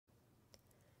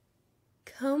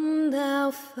Come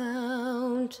thou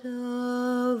fount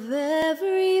of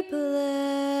every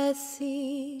blessing,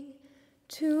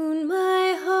 tune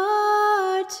my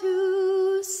heart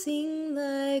to sing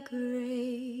thy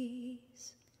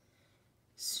grace.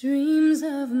 Streams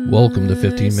of Welcome to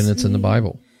 15 Minutes in the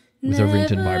Bible with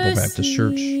Irvington Bible Baptist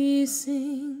Church.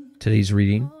 Today's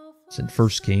reading is in 1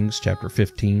 Kings chapter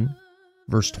 15,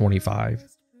 verse 25,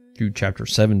 through chapter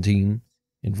 17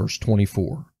 and verse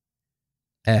 24.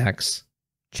 Acts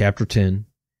chapter 10,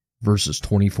 verses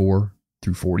 24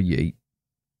 through 48.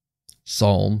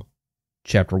 Psalm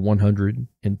chapter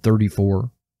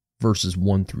 134, verses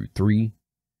 1 through 3.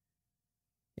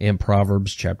 And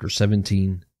Proverbs chapter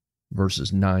 17,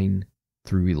 verses 9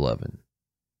 through 11.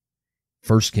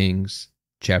 1 Kings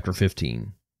chapter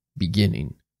 15,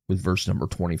 beginning with verse number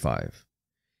 25.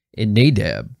 And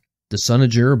Nadab, the son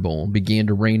of Jeroboam, began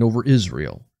to reign over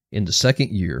Israel in the 2nd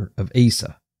year of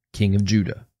Asa, king of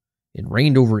Judah, and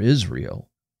reigned over Israel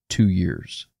 2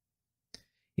 years.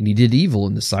 And he did evil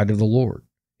in the sight of the Lord,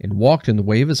 and walked in the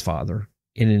way of his father,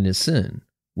 and in his sin,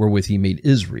 wherewith he made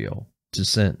Israel to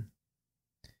sin.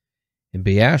 And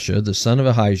Baasha, the son of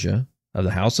Ahijah, of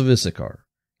the house of Issachar,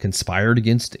 conspired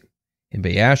against him, and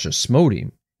Baasha smote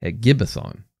him at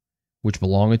Gibbethon, which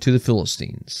belongeth to the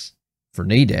Philistines. For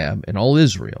Nadab and all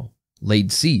Israel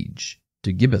laid siege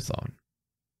to Gibbethon.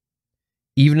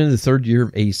 Even in the 3rd year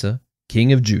of Asa,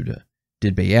 king of Judah,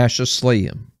 did Baasha slay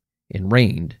him, and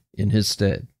reigned in his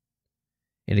stead.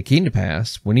 And it came to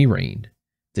pass, when he reigned,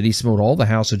 that he smote all the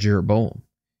house of Jeroboam.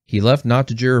 He left not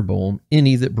to Jeroboam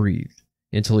any that breathed,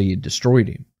 until he had destroyed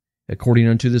him, according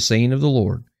unto the saying of the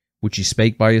Lord, which he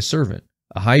spake by his servant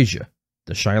Ahijah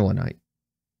the Shilonite.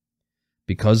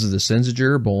 Because of the sins of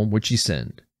Jeroboam which he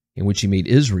sinned, in which he made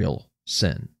Israel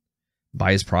sin,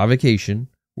 by his provocation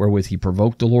wherewith he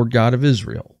provoked the Lord God of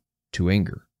Israel to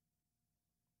anger.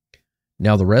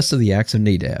 Now the rest of the acts of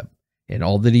Nadab, and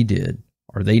all that he did,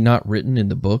 are they not written in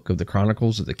the book of the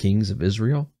Chronicles of the kings of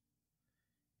Israel?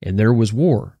 And there was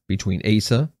war between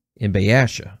Asa and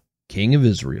Baasha, king of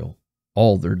Israel,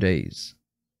 all their days.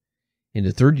 In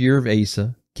the 3rd year of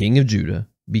Asa, king of Judah,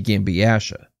 began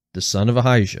Baasha, the son of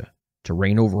Ahijah, to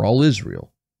reign over all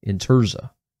Israel in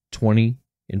Tirzah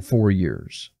 24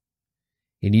 years.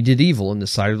 And he did evil in the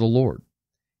sight of the Lord,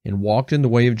 and walked in the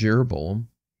way of Jeroboam,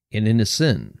 and in his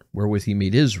sin wherewith he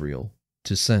made Israel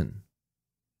to sin.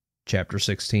 Chapter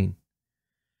 16.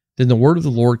 Then the word of the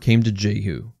Lord came to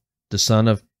Jehu, the son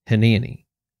of Hanani,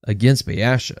 against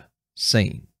Baasha,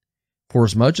 saying,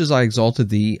 Forasmuch as I exalted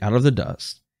thee out of the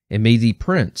dust, and made thee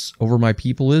prince over my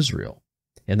people Israel,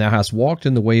 and thou hast walked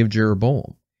in the way of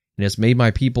Jeroboam, and hast made my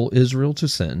people Israel to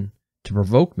sin, to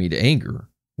provoke me to anger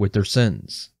with their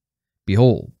sins.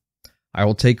 Behold, I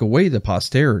will take away the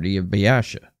posterity of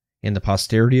Baasha, and the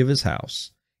posterity of his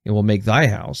house, and will make thy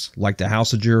house like the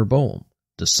house of Jeroboam,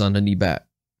 the son of Nebat.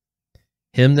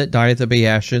 Him that dieth of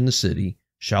Baasha in the city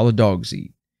shall the dogs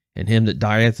eat, and him that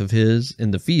dieth of his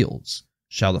in the fields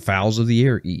shall the fowls of the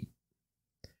air eat.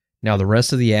 Now the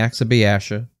rest of the acts of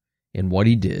Baasha, and what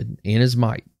he did, and his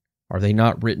might, are they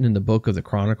not written in the book of the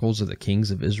Chronicles of the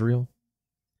kings of Israel?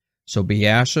 So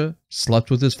Baasha slept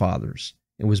with his fathers,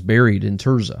 and was buried in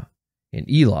Tirzah, and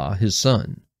Elah his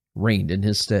son reigned in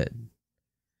his stead.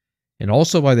 And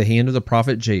also by the hand of the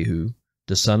prophet Jehu,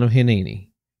 the son of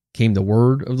Hanani, came the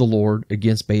word of the Lord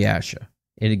against Baasha,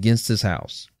 and against his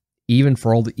house, even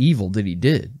for all the evil that he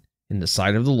did in the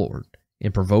sight of the Lord,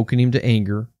 in provoking him to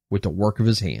anger with the work of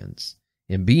his hands,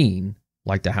 and being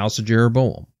like the house of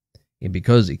Jeroboam, and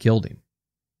because he killed him.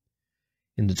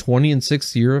 In the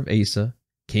 26th year of Asa,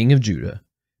 king of Judah,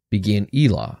 began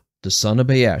Elah, the son of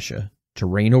Baasha, to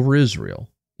reign over Israel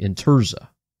in Tirzah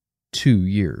 2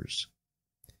 years.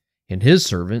 And his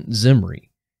servant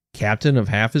Zimri, captain of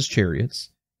half his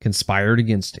chariots, conspired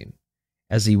against him,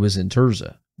 as he was in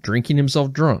Tirzah, drinking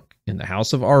himself drunk in the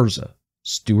house of Arza,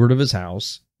 steward of his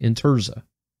house in Tirzah.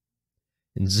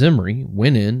 And Zimri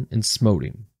went in and smote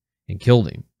him, and killed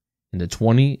him, in the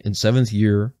 27th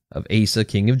year of Asa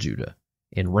king of Judah,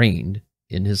 and reigned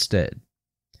in his stead.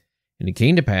 And it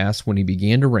came to pass, when he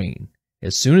began to reign,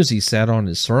 as soon as he sat on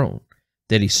his throne,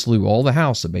 that he slew all the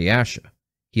house of Baasha.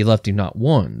 He left him not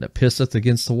one that pisseth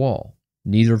against the wall,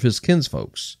 neither of his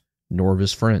kinsfolks, nor of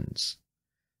his friends.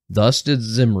 Thus did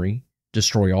Zimri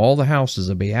destroy all the houses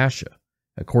of Baasha,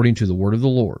 according to the word of the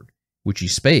Lord, which he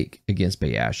spake against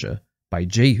Baasha by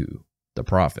Jehu the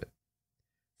prophet.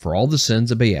 For all the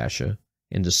sins of Baasha,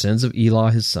 and the sins of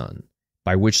Elah his son,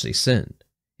 by which they sinned,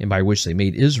 and by which they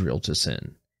made Israel to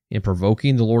sin, in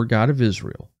provoking the Lord God of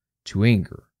Israel to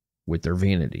anger with their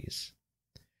vanities.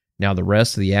 Now the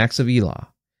rest of the acts of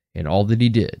Elah, and all that he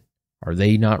did, Are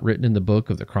they not written in the book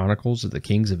of the Chronicles of the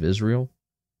kings of Israel?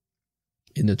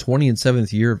 In the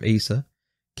 27th year of Asa,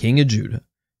 king of Judah,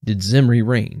 did Zimri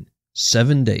reign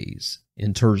 7 days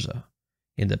in Tirzah,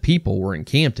 and the people were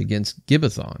encamped against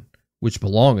Gibbethon, which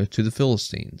belongeth to the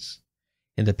Philistines.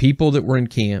 And the people that were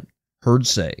encamped heard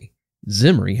say,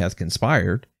 Zimri hath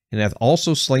conspired, and hath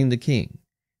also slain the king.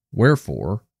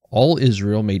 Wherefore all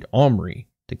Israel made Omri,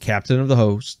 the captain of the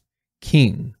host,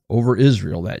 king over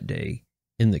Israel that day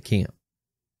in the camp.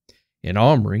 And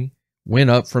Omri went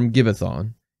up from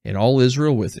Gibbethon, and all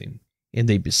Israel with him, and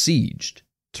they besieged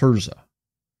Tirzah.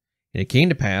 And it came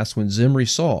to pass, when Zimri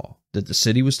saw that the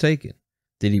city was taken,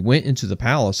 that he went into the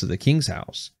palace of the king's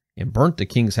house, and burnt the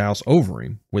king's house over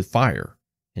him with fire,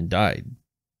 and died.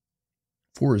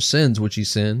 For his sins which he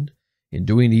sinned, in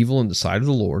doing evil in the sight of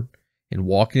the Lord, and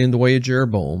walking in the way of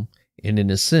Jeroboam, and in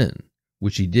his sin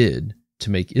which he did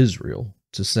to make Israel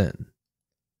to sin.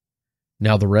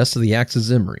 Now the rest of the acts of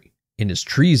Zimri, and his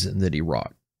treason that he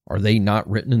wrought, are they not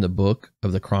written in the book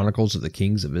of the Chronicles of the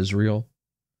kings of Israel?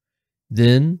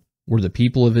 Then were the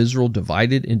people of Israel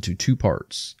divided into 2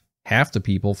 parts. Half the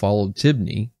people followed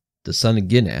Tibni, the son of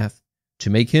Ginath, to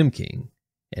make him king,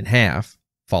 and half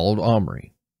followed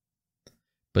Omri.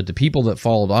 But the people that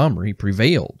followed Omri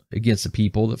prevailed against the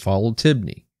people that followed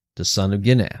Tibni, the son of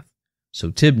Ginath. So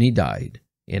Tibni died,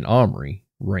 and Omri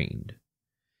reigned.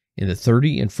 In the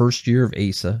 31st year of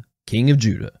Asa, king of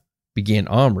Judah, began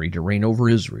Omri to reign over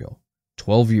Israel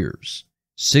 12 years.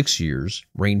 6 years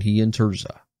reigned he in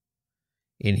Tirzah.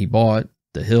 And he bought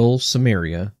the hill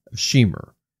Samaria of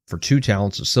Shemer for 2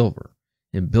 talents of silver,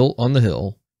 and built on the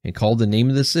hill, and called the name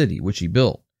of the city which he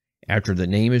built after the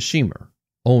name of Shemer,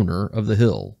 owner of the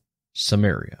hill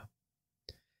Samaria.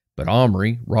 But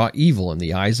Omri wrought evil in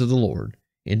the eyes of the Lord,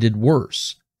 and did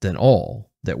worse than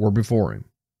all that were before him.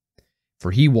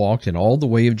 For he walked in all the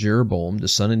way of Jeroboam the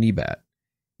son of Nebat,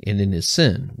 and in his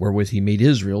sin wherewith he made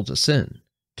Israel to sin,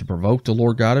 to provoke the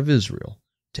Lord God of Israel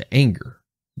to anger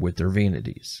with their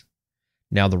vanities.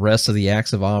 Now the rest of the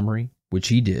acts of Omri, which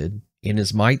he did, and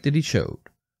his might that he showed,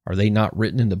 are they not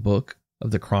written in the book of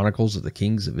the Chronicles of the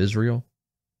kings of Israel?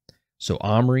 So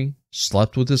Omri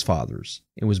slept with his fathers,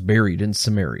 and was buried in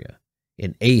Samaria,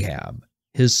 and Ahab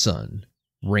his son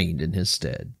reigned in his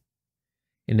stead.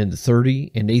 And in the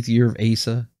 38th year of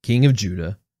Asa, king of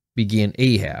Judah, began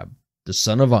Ahab, the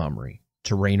son of Omri,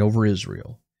 to reign over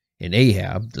Israel. And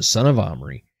Ahab, the son of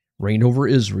Omri, reigned over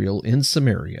Israel in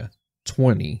Samaria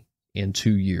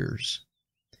 22 years.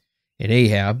 And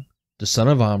Ahab, the son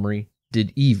of Omri,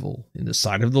 did evil in the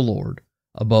sight of the Lord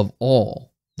above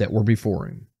all that were before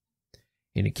him.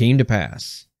 And it came to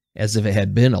pass, as if it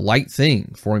had been a light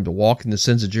thing for him to walk in the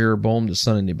sins of Jeroboam the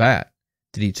son of Nebat,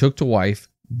 that he took to wife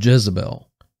Jezebel,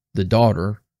 the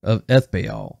daughter of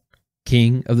Ethbaal,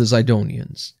 king of the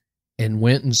Zidonians, and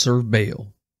went and served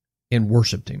Baal, and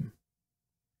worshipped him.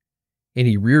 And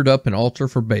he reared up an altar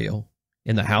for Baal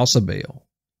in the house of Baal,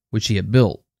 which he had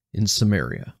built in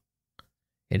Samaria.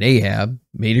 And Ahab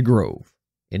made a grove,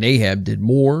 and Ahab did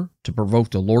more to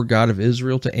provoke the Lord God of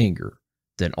Israel to anger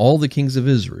than all the kings of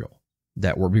Israel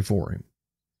that were before him.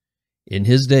 In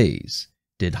his days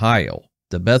did Hiel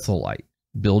the Bethelite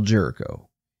build Jericho.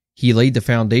 He laid the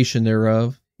foundation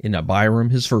thereof in Abiram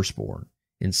his firstborn,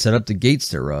 and set up the gates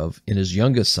thereof in his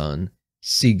youngest son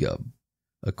Segub,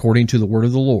 according to the word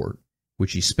of the Lord,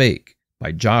 which he spake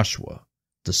by Joshua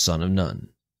the son of Nun.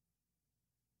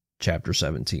 Chapter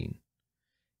 17.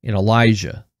 And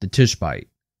Elijah the Tishbite,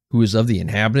 who is of the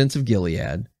inhabitants of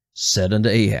Gilead, said unto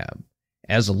Ahab,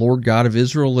 As the Lord God of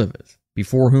Israel liveth,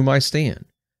 before whom I stand,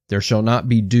 there shall not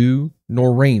be dew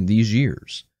nor rain these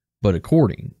years, but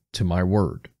according to my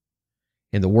word.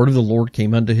 And the word of the Lord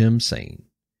came unto him, saying,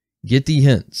 Get thee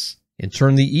hence, and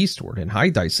turn thee eastward, and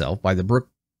hide thyself by the brook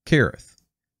Cherith,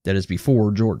 that is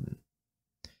before Jordan.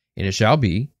 And it shall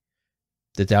be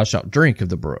that thou shalt drink of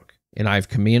the brook, and I have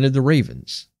commanded the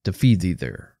ravens to feed thee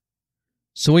there.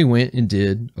 So he went and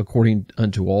did according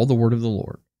unto all the word of the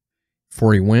Lord.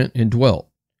 For he went and dwelt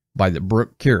by the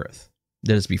brook Cherith,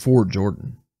 that is before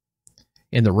Jordan.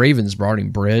 And the ravens brought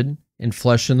him bread and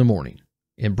flesh in the morning,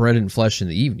 and bread and flesh in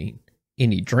the evening,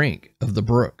 and he drank of the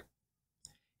brook.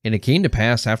 And it came to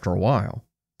pass after a while,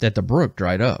 that the brook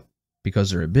dried up, because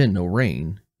there had been no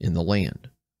rain in the land.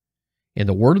 And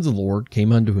the word of the Lord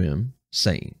came unto him,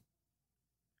 saying,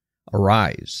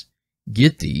 Arise,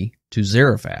 get thee to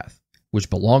Zarephath, which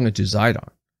belongeth to Zidon,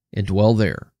 and dwell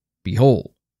there.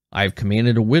 Behold, I have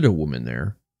commanded a widow woman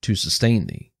there to sustain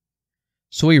thee.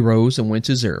 So he rose and went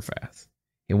to Zarephath.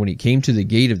 And when he came to the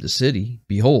gate of the city,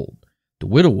 behold, the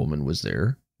widow woman was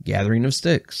there, gathering of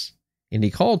sticks. And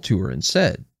he called to her and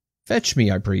said, Fetch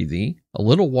me, I pray thee, a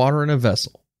little water in a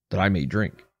vessel, that I may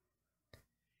drink.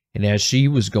 And as she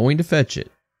was going to fetch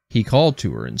it, he called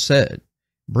to her and said,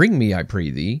 Bring me, I pray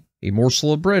thee, a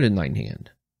morsel of bread in thine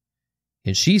hand.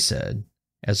 And she said,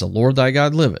 As the Lord thy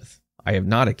God liveth, I have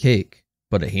not a cake,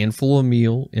 but a handful of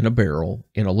meal in a barrel,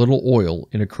 and a little oil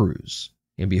in a cruse.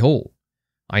 And behold,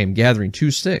 I am gathering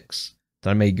 2 sticks,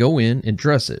 that I may go in and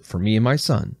dress it for me and my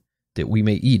son, that we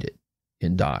may eat it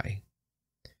and die.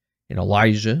 And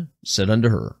Elijah said unto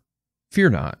her,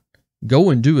 Fear not, go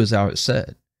and do as thou hast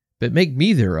said, but make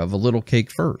me thereof a little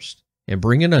cake first, and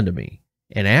bring it unto me,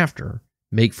 and after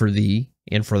make for thee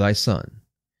and for thy son.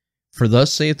 For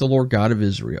thus saith the Lord God of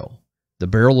Israel, The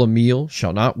barrel of meal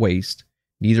shall not waste,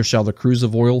 neither shall the cruse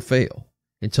of oil fail,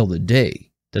 until the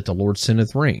day that the Lord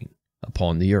sendeth rain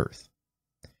upon the earth.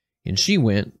 And she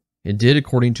went and did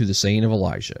according to the saying of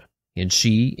Elijah, and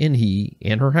she and he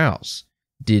and her house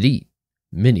did eat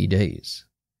many days.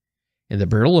 And the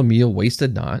barrel of meal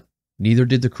wasted not, neither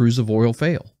did the cruse of oil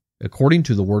fail, according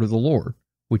to the word of the Lord,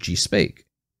 which he spake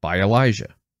by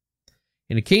Elijah.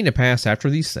 And it came to pass after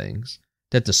these things,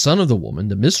 that the son of the woman,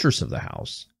 the mistress of the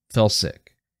house, fell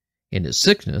sick, and his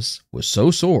sickness was so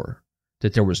sore,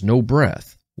 that there was no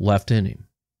breath left in him.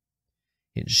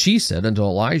 And she said unto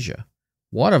Elijah,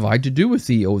 What have I to do with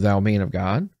thee, O thou man of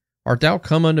God? Art thou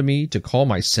come unto me to call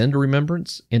my sin to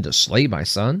remembrance, and to slay my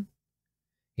son?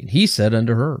 And he said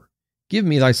unto her, Give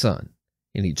me thy son.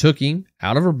 And he took him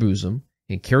out of her bosom,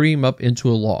 and carried him up into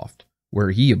a loft,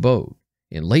 where he abode,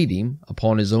 and laid him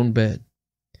upon his own bed.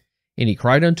 And he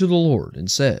cried unto the Lord, and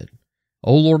said,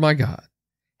 O Lord my God,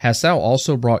 hast thou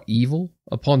also brought evil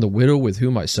upon the widow with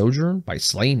whom I sojourn, by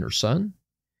slaying her son?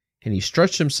 And he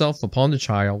stretched himself upon the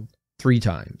child 3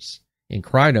 times, and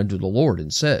cried unto the Lord,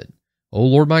 and said, O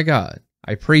Lord my God,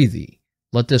 I pray thee,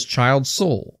 let this child's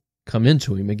soul come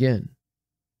into him again.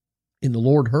 And the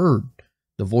Lord heard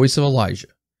the voice of Elijah,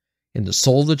 and the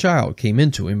soul of the child came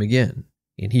into him again,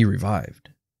 and he revived.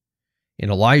 And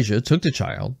Elijah took the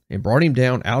child, and brought him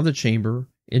down out of the chamber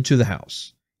into the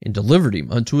house, and delivered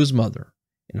him unto his mother.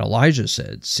 And Elijah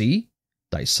said, See,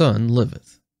 thy son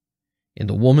liveth. And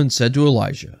the woman said to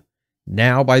Elijah,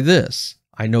 Now by this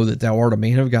I know that thou art a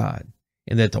man of God,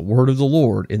 and that the word of the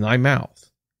Lord in thy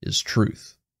mouth is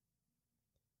truth.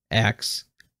 Acts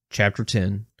chapter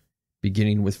 10,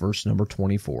 beginning with verse number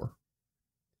 24.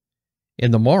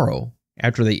 And the morrow,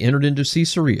 after they entered into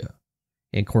Caesarea,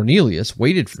 and Cornelius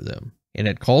waited for them, and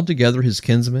had called together his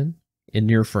kinsmen and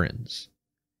near friends.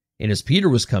 And as Peter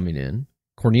was coming in,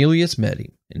 Cornelius met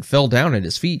him, and fell down at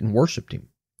his feet and worshipped him.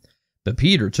 But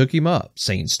Peter took him up,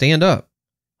 saying, Stand up,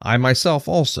 I myself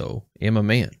also am a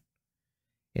man.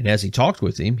 And as he talked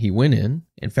with him, he went in,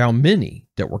 and found many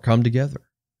that were come together.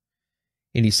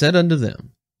 And he said unto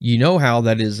them, Ye know how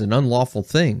that it is an unlawful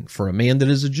thing for a man that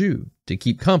is a Jew to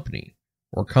keep company,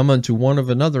 or come unto one of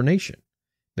another nation.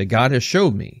 But God has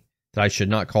showed me that I should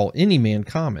not call any man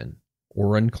common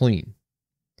or unclean.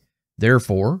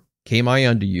 Therefore came I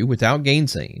unto you without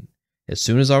gainsaying, as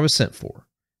soon as I was sent for.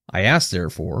 I asked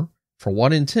therefore, for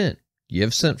what intent ye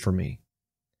have sent for me?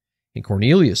 And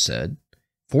Cornelius said,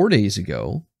 4 days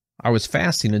ago I was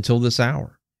fasting until this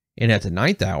hour, and at the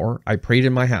 9th hour I prayed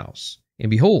in my house.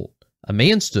 And behold, a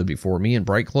man stood before me in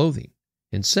bright clothing,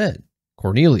 and said,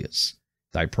 Cornelius,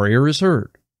 thy prayer is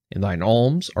heard, and thine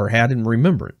alms are had in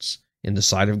remembrance in the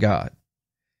sight of God.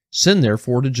 Send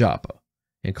therefore to Joppa,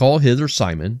 and call hither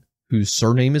Simon, whose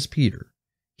surname is Peter.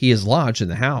 He is lodged in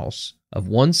the house of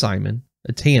one Simon,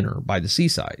 a tanner by the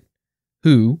seaside,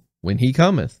 who, when he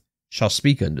cometh, shall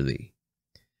speak unto thee.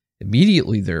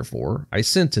 Immediately therefore I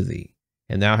sent to thee,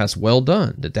 and thou hast well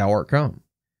done that thou art come.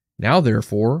 Now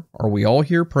therefore are we all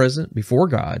here present before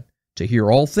God, to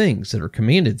hear all things that are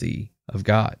commanded thee of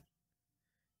God.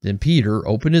 Then Peter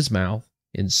opened his mouth,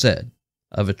 and said,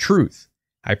 Of a truth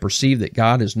I perceive that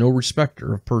God is no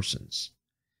respecter of persons,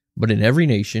 but in every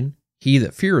nation he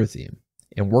that feareth him,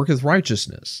 and worketh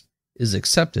righteousness, is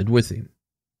accepted with him.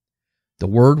 The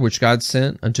word which God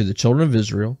sent unto the children of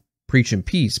Israel, preaching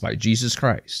peace by Jesus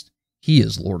Christ, he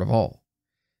is Lord of all.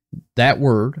 That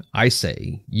word, I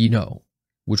say, ye know,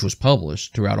 which was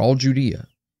published throughout all Judea,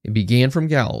 and began from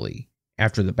Galilee,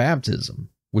 after the baptism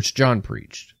which John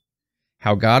preached,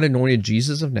 how God anointed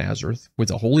Jesus of Nazareth with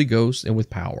the Holy Ghost and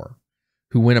with power,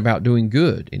 who went about doing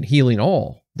good and healing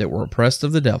all that were oppressed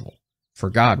of the devil, for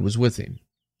God was with him.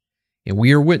 And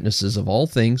we are witnesses of all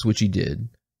things which he did,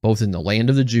 both in the land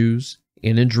of the Jews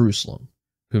and in Jerusalem,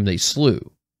 whom they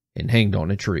slew and hanged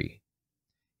on a tree.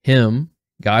 Him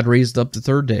God raised up the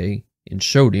 3rd day, and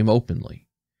showed him openly,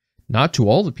 not to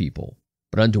all the people,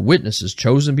 but unto witnesses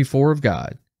chosen before of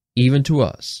God, even to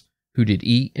us, who did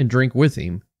eat and drink with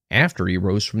him after he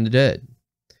rose from the dead.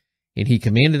 And he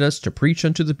commanded us to preach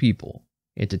unto the people,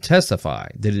 and to testify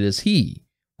that it is he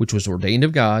which was ordained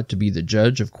of God to be the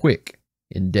judge of quick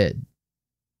and dead.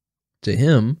 To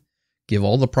him give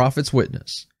all the prophets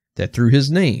witness, that through his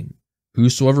name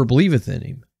whosoever believeth in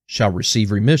him shall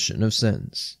receive remission of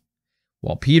sins.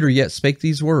 While Peter yet spake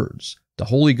these words, the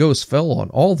Holy Ghost fell on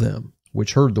all them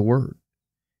which heard the word.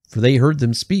 For they heard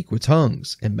them speak with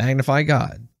tongues and magnify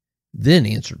God. Then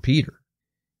answered Peter,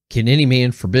 Can any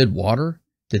man forbid water,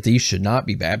 that these should not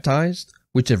be baptized,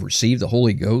 which have received the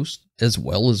Holy Ghost, as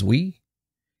well as we?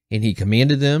 And he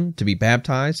commanded them to be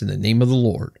baptized in the name of the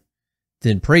Lord.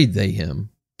 Then prayed they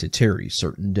him to tarry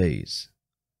certain days.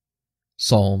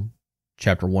 Psalm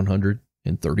chapter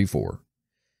 134.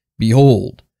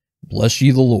 Behold, bless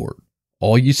ye the Lord,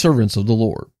 all ye servants of the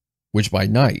Lord, which by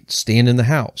night stand in the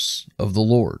house of the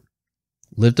Lord.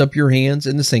 Lift up your hands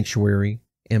in the sanctuary,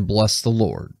 and bless the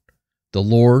Lord. The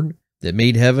Lord that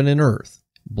made heaven and earth,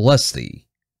 bless thee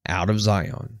out of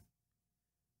Zion.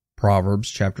 Proverbs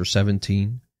chapter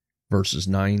 17, verses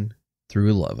 9 through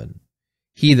 11.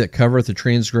 He that covereth a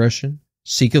transgression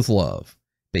seeketh love,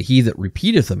 but he that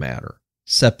repeateth a matter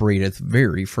separateth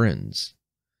very friends.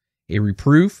 A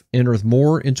reproof entereth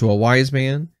more into a wise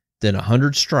man than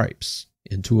 100 stripes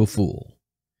into a fool.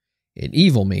 An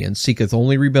evil man seeketh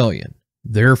only rebellion,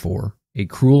 therefore a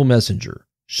cruel messenger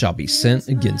shall be sent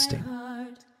against him.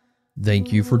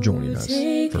 Thank you for joining us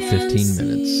for 15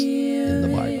 minutes in the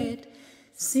Bible.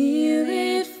 Seal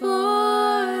it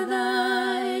for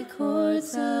thy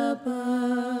courts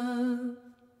above.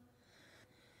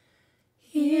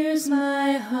 Here's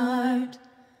my heart,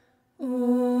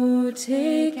 oh,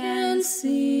 take and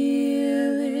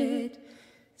seal it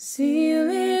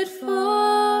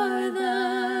for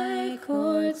thy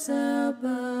courts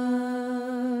above.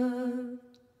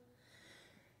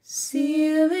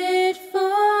 Seal it for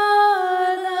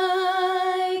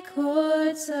thy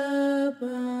courts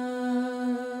above.